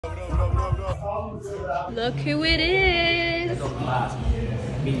Look who it is.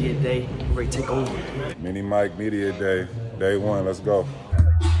 Media day, ready to take over. Mini Mike Media Day, day one, let's go.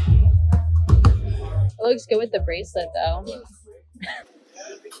 It looks good with the bracelet though.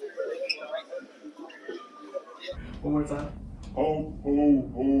 One more time. Oh,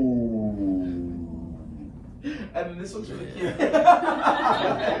 oh, oh. And then this one's really cute.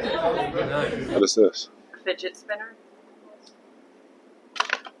 What is this? Fidget spinner.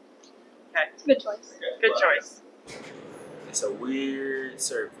 Good choice. Good choice. It's a weird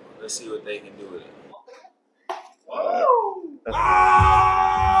circle. Let's see what they can do with it.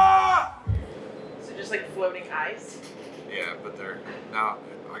 So just like floating ice. Yeah, but they're now.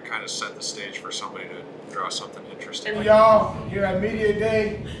 I kind of set the stage for somebody to draw something interesting. Hey y'all, here at Media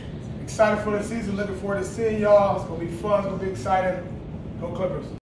Day. Excited for the season, looking forward to seeing y'all. It's gonna be fun, it's gonna be exciting. Go Clippers.